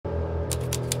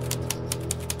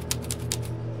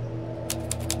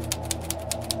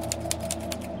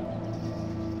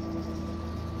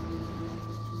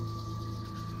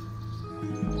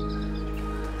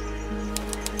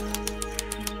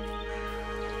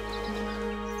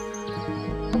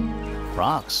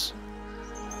rocks.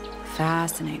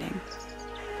 Fascinating.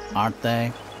 Aren't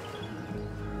they?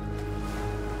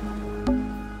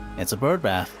 It's a bird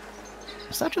bath.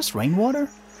 Is that just rainwater?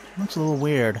 Looks a little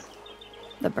weird.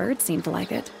 The birds seem to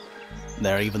like it.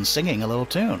 They're even singing a little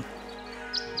tune.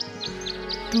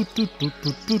 Toot, toot, toot,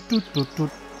 toot, toot, toot, toot,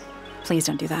 toot. Please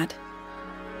don't do that.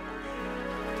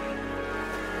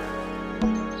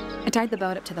 I tied the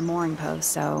boat up to the mooring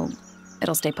post, so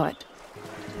it'll stay put.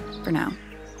 For now.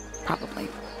 Probably.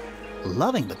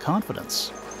 Loving the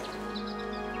confidence.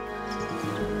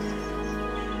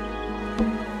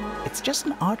 It's just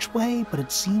an archway, but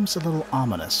it seems a little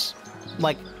ominous.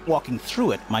 Like walking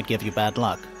through it might give you bad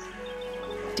luck.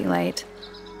 Too late.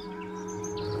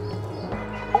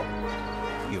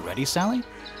 You ready, Sally?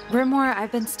 Brimore,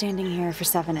 I've been standing here for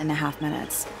 7.5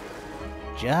 minutes.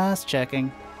 Just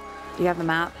checking. Do you have the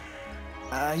map?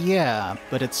 Yeah,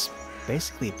 but it's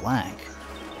basically blank.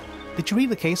 Did you read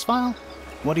the case file?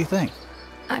 What do you think?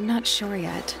 I'm not sure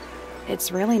yet.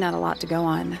 It's really not a lot to go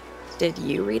on. Did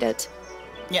you read it?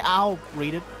 Yeah, I'll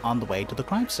read it on the way to the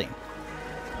crime scene.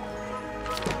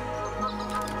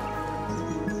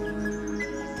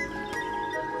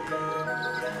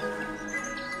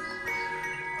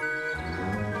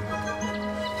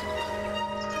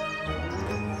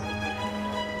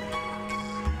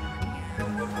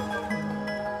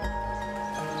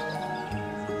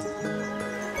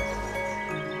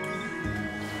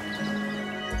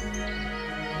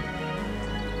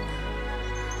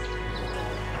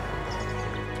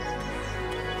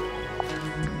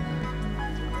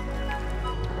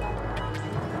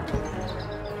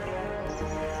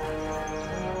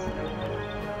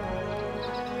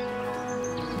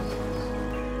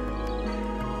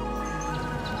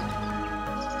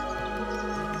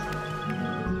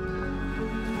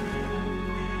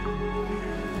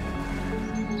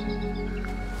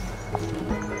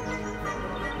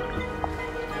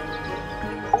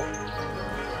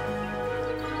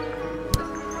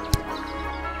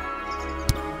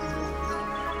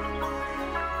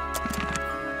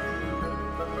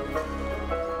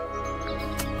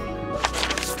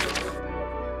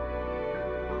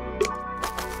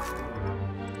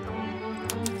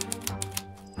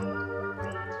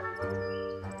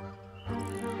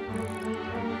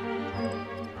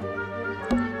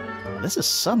 This is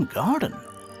some garden.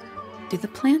 Do the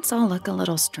plants all look a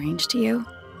little strange to you?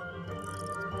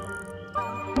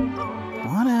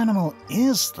 What animal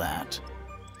is that?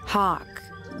 Hawk,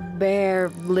 bear,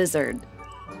 lizard.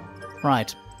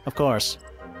 Right, of course.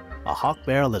 A hawk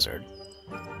bear lizard.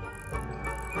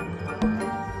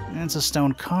 It's a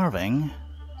stone carving.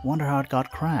 Wonder how it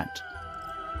got cracked.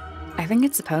 I think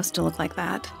it's supposed to look like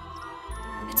that.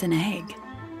 It's an egg.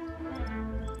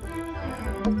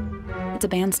 It's a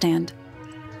bandstand.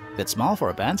 Bit small for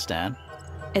a bandstand.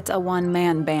 It's a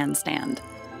one-man bandstand.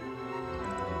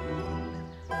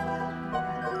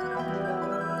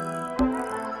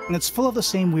 It's full of the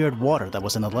same weird water that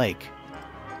was in the lake.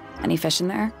 Any fish in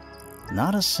there?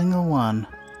 Not a single one.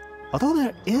 Although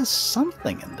there is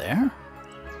something in there.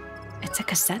 It's a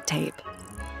cassette tape.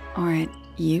 Or it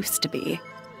used to be.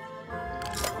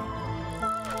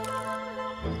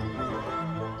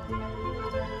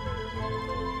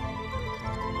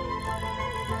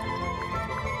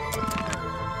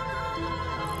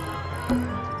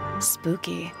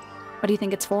 Spooky. What do you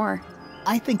think it's for?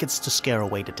 I think it's to scare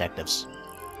away detectives.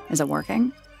 Is it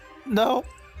working? No.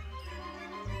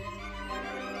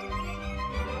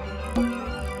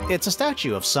 It's a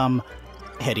statue of some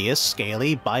hideous,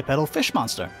 scaly, bipedal fish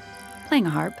monster. Playing a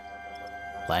harp.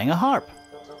 Playing a harp.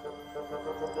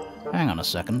 Hang on a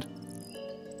second.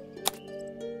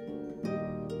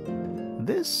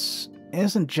 This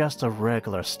isn't just a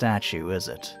regular statue, is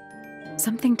it?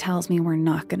 Something tells me we're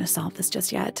not going to solve this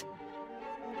just yet.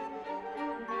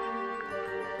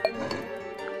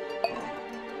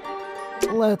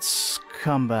 Let's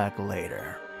come back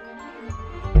later.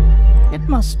 It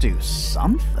must do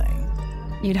something.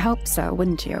 You'd hope so,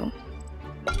 wouldn't you?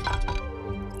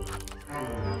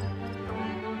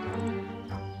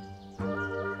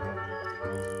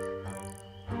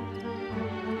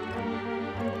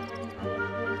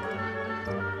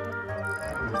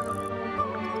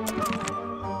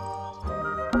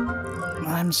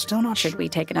 I'm still not sure. Should we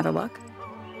take another look?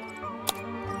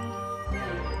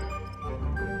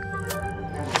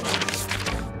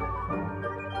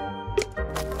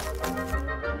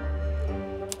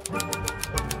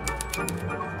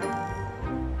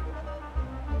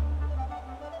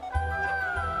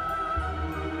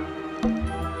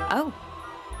 Oh.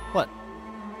 What?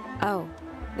 Oh,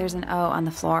 there's an O on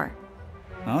the floor.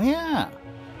 Oh yeah.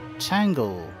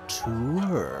 Tangle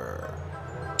tour.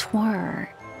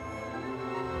 Noire.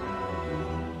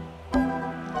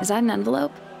 Is that an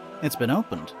envelope? It's been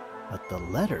opened, but the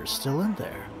letter's still in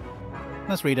there.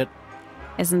 Let's read it.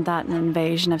 Isn't that an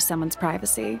invasion of someone's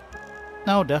privacy?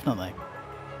 No, definitely.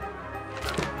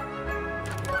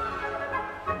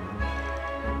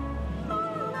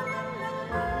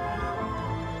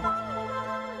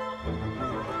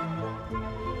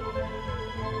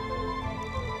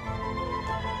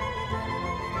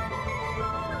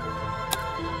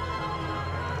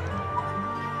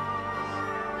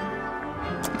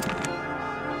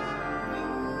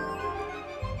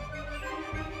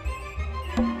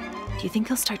 Do you think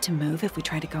he'll start to move if we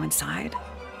try to go inside?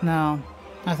 No,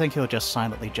 I think he'll just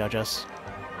silently judge us.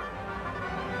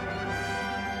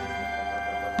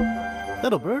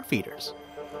 Little bird feeders.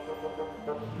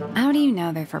 How do you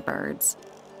know they're for birds?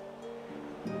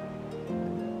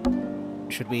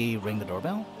 Should we ring the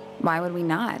doorbell? Why would we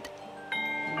not?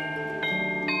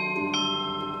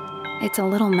 It's a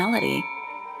little melody.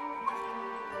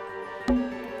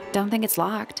 Don't think it's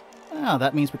locked. Oh,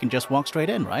 that means we can just walk straight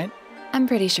in, right? I'm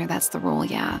pretty sure that's the rule,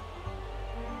 yeah.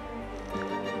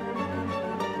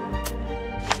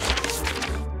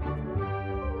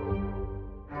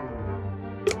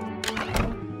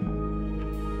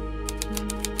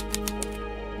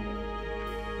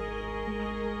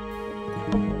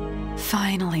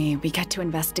 Finally, we get to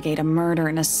investigate a murder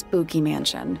in a spooky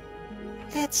mansion.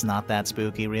 It's not that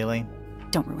spooky, really.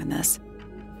 Don't ruin this.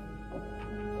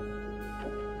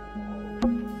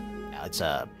 It's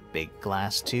a big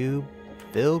glass tube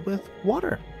filled with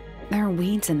water. There are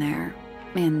weeds in there.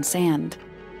 And sand.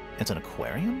 It's an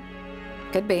aquarium?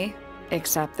 Could be.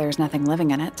 Except there's nothing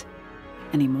living in it.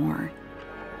 Anymore.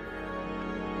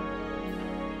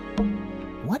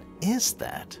 What is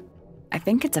that? I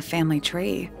think it's a family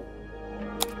tree.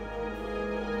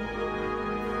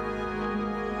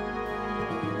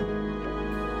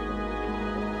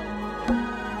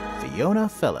 Fiona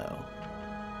Fellow.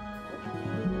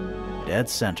 Dead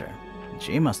center.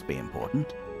 She must be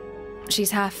important. She's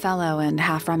half Fellow and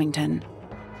half Remington.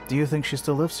 Do you think she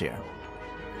still lives here?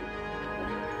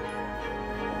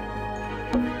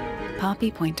 Poppy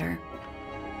Pointer.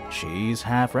 She's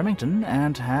half Remington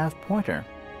and half Pointer.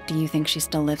 Do you think she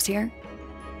still lives here?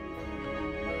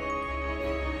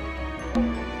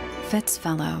 Fitz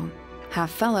Fellow.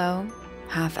 Half Fellow,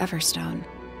 half Everstone.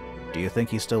 Do you think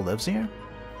he still lives here?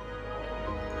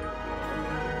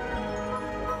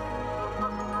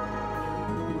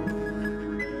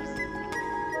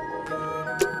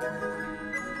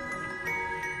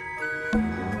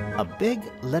 A big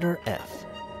letter F.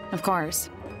 Of course.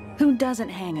 Who doesn't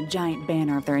hang a giant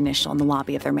banner of their initial in the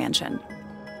lobby of their mansion?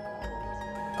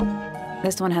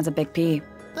 This one has a big P.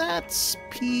 That's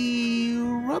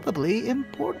probably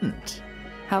important.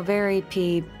 How very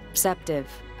P-ceptive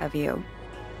of you.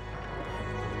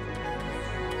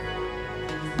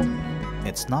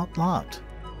 It's not locked.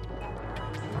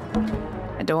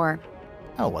 A door.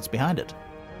 Oh, what's behind it?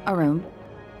 A room.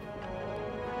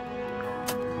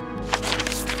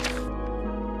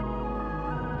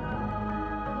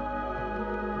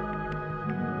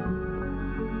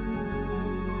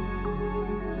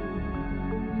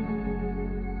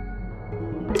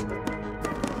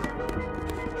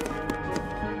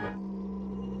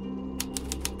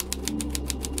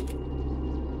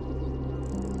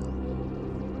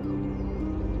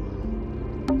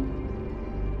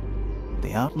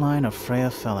 The outline of Freya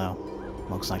Fellow.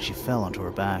 Looks like she fell onto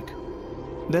her back.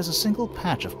 There's a single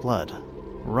patch of blood,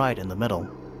 right in the middle.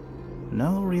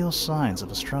 No real signs of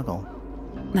a struggle.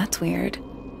 That's weird.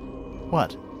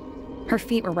 What? Her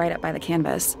feet were right up by the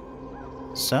canvas.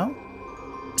 So?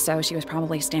 So she was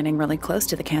probably standing really close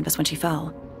to the canvas when she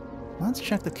fell. Let's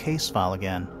check the case file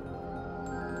again.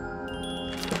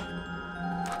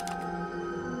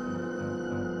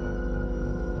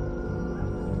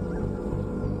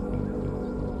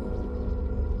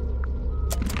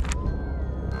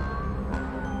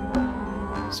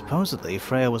 Supposedly,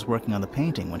 Freya was working on the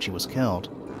painting when she was killed.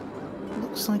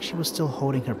 Looks like she was still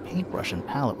holding her paintbrush and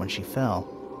palette when she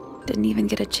fell. Didn't even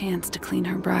get a chance to clean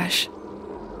her brush.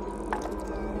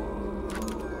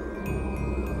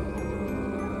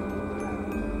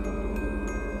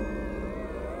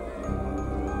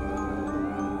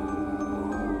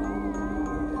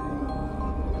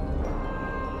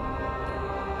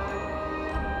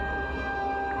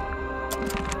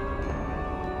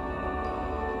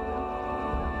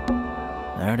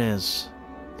 There it is.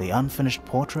 The unfinished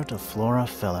portrait of Flora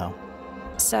Fellow.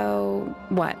 So,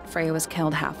 what? Freya was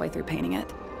killed halfway through painting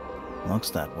it.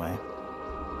 Looks that way.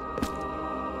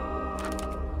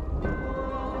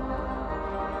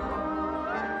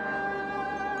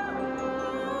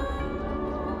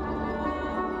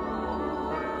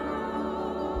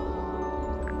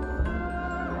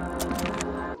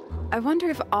 wonder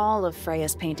if all of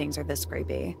Freya's paintings are this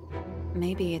creepy.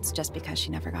 Maybe it's just because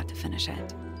she never got to finish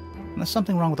it. There's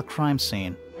something wrong with the crime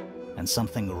scene, and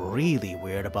something really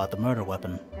weird about the murder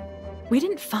weapon. We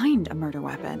didn't find a murder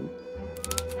weapon.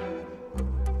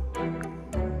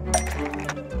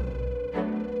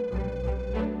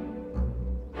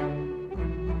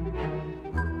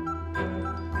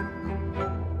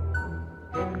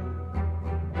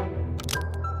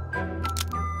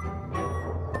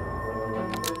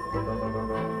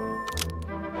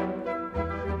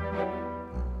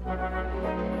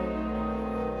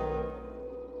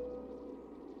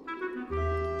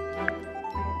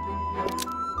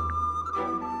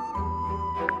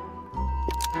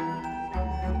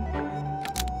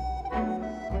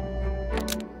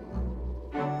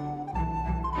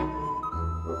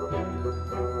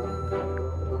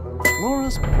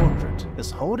 Laura's portrait is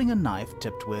holding a knife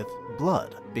tipped with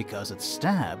blood because it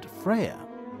stabbed Freya.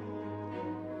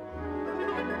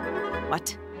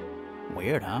 What?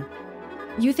 Weird, huh?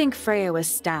 You think Freya was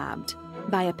stabbed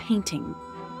by a painting?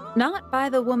 Not by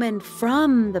the woman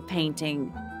from the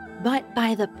painting, but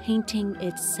by the painting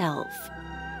itself.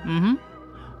 Mm-hmm.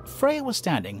 Freya was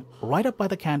standing right up by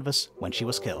the canvas when she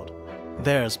was killed.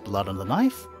 There's blood on the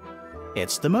knife.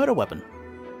 It's the murder weapon.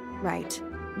 Right.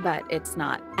 But it's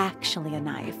not actually a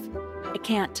knife. It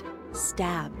can't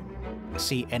stab.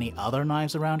 See any other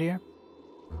knives around here?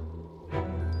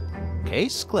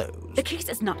 Case closed. The case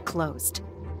is not closed.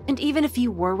 And even if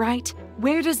you were right,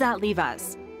 where does that leave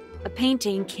us? A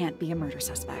painting can't be a murder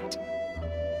suspect.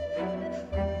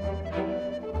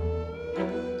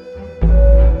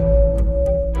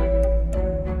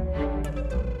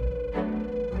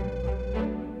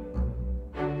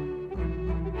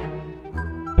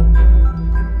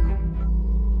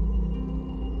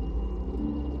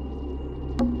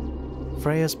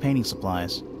 Freya's painting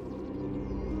supplies.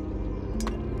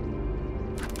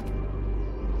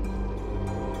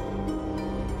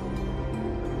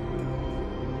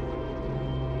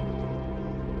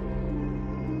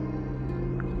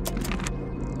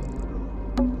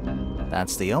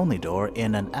 That's the only door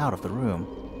in and out of the room.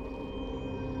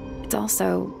 It's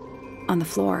also on the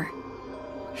floor.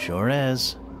 Sure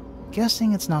is.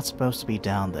 Guessing it's not supposed to be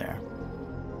down there.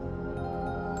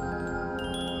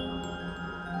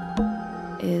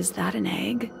 Is that an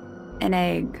egg? An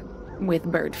egg with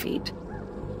bird feet.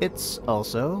 It's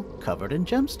also covered in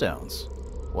gemstones.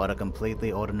 What a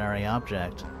completely ordinary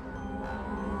object.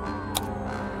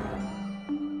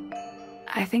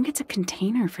 I think it's a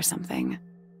container for something.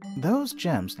 Those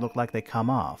gems look like they come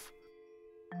off.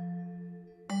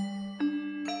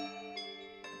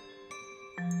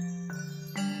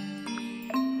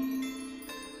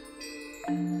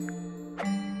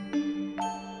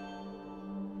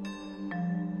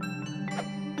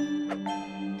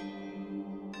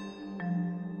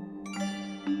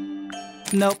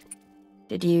 Nope.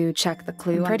 Did you check the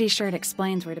clue? I'm pretty sure it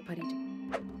explains where to put it.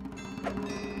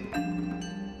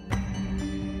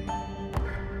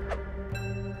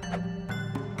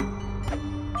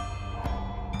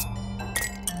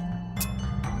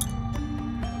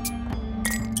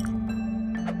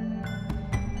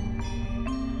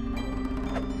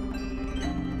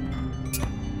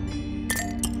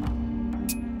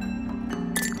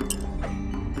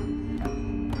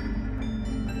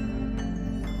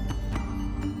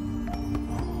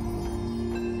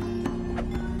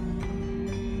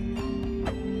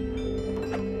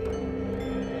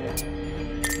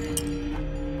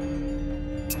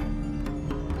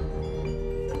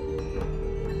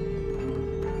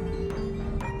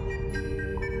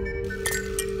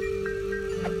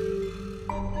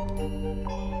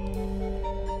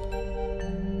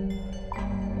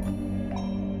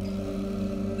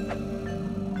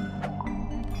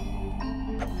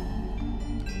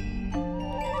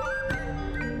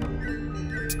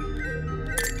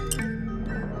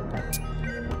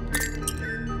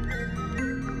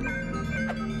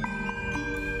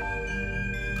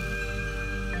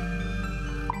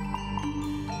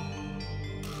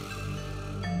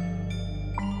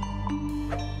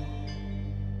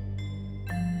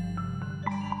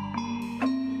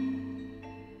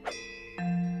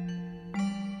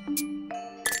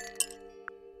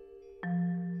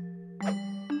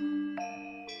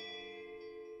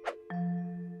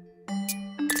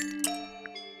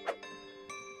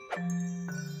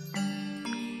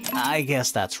 I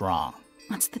guess that's wrong.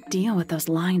 What's the deal with those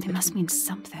lines? They must mean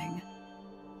something.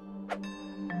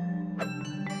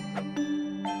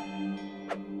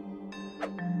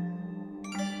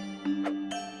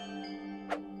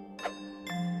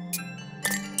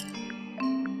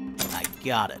 I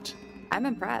got it. I'm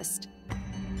impressed.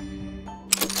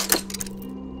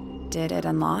 Did it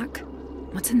unlock?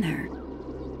 What's in there?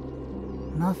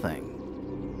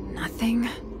 Nothing. Nothing?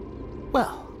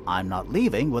 Well, I'm not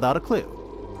leaving without a clue.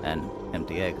 An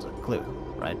empty egg's a clue,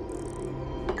 right?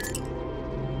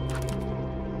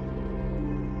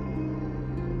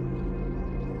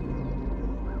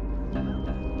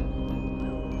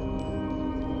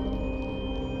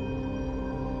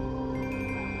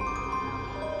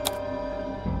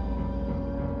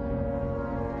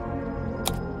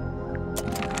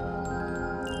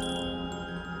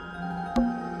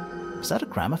 Is that a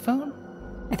gramophone?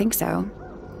 I think so.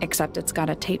 Except it's got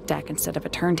a tape deck instead of a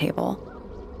turntable.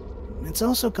 It's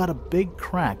also got a big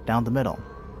crack down the middle.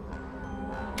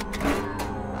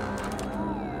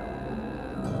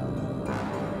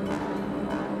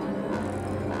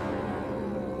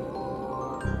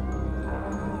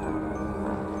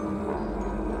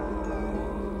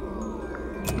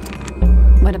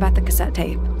 What about the cassette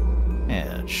tape?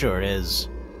 Yeah, it sure is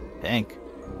pink.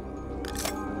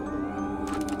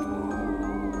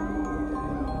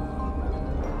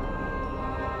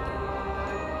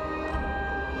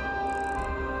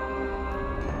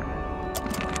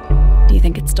 Do you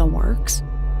think it still works?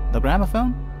 The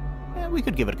gramophone? Yeah, we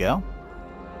could give it a go.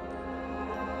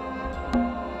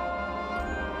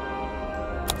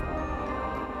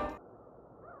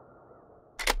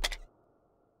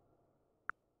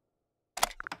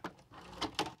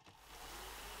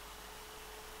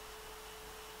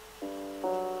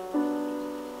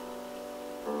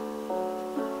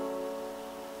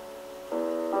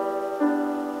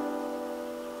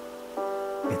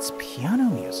 It's piano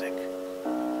music.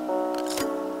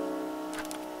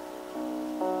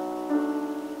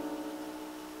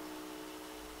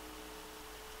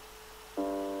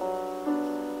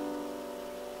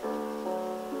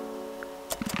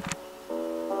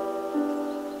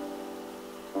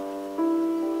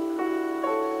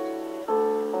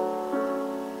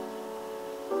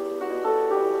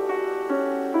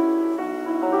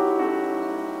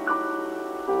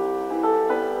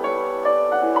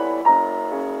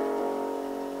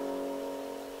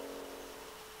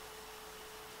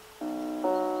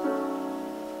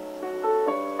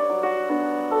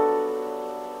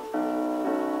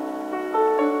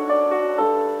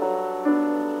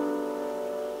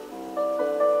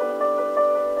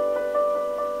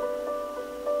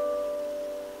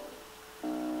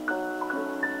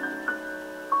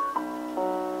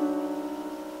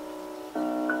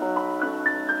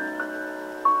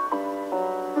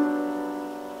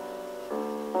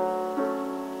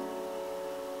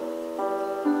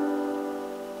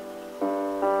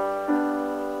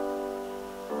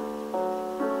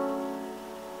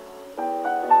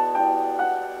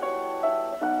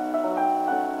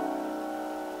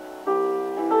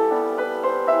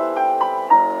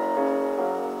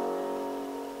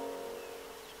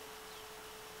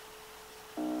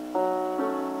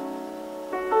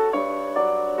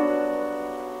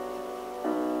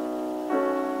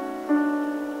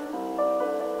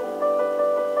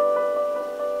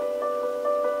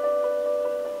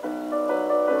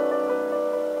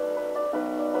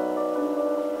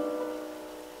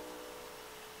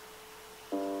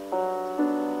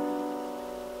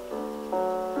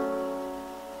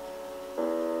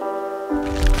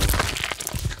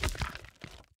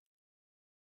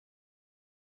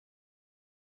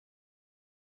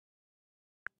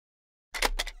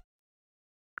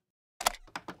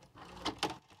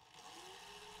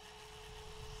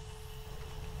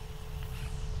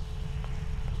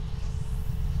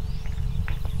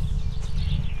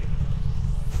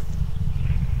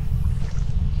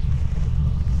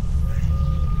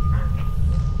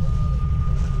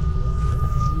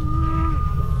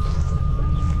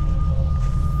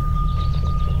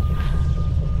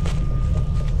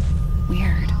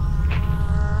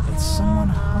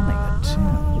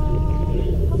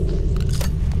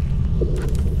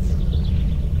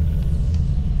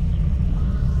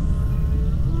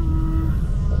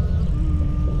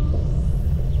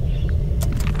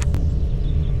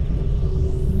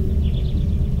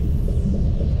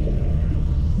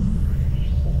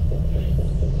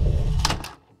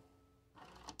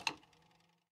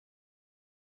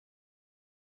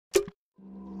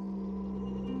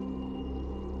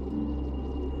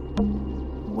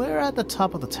 We're at the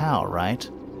top of the tower, right?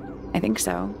 I think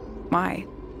so. Why?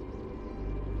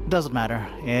 Doesn't matter.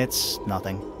 It's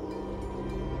nothing.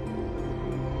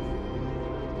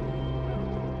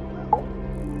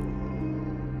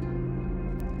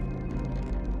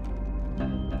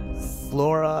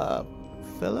 Flora...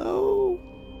 Philo?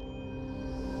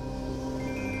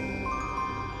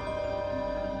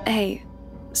 Hey,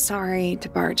 sorry to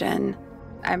barge in.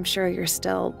 I'm sure you're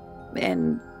still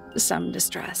in some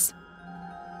distress.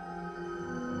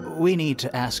 We need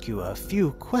to ask you a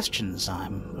few questions,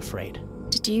 I'm afraid.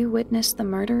 Did you witness the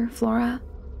murder, Flora?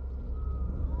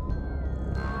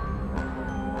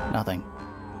 Nothing.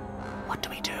 What do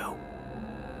we do?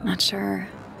 Not sure.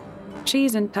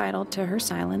 She's entitled to her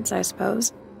silence, I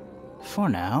suppose. For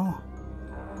now.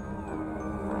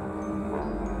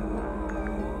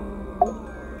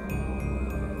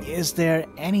 Is there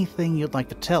anything you'd like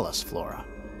to tell us, Flora?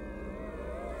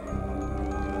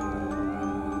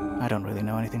 I don't really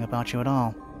know anything about you at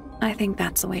all. I think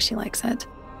that's the way she likes it.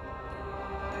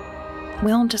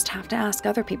 We'll just have to ask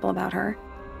other people about her.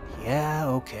 Yeah,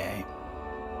 okay.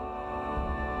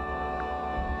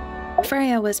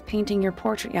 Freya was painting your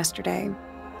portrait yesterday.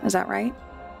 Is that right?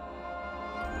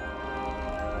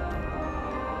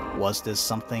 Was this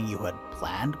something you had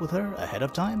planned with her ahead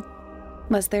of time?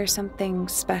 Was there something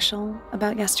special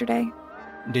about yesterday?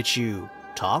 Did you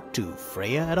talk to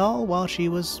Freya at all while she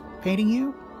was painting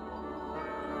you?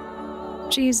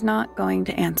 She's not going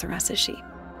to answer us, is she?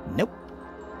 Nope.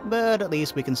 But at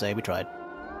least we can say we tried.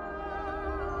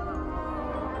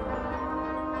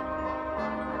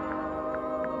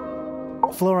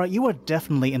 Flora, you were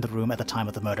definitely in the room at the time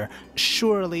of the murder.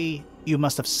 Surely you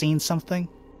must have seen something?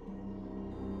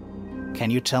 Can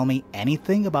you tell me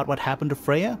anything about what happened to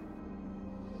Freya?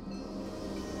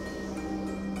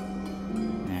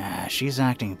 She's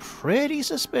acting pretty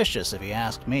suspicious if you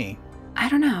ask me. I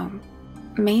don't know.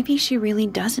 Maybe she really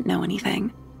doesn't know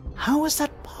anything. How is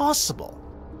that possible?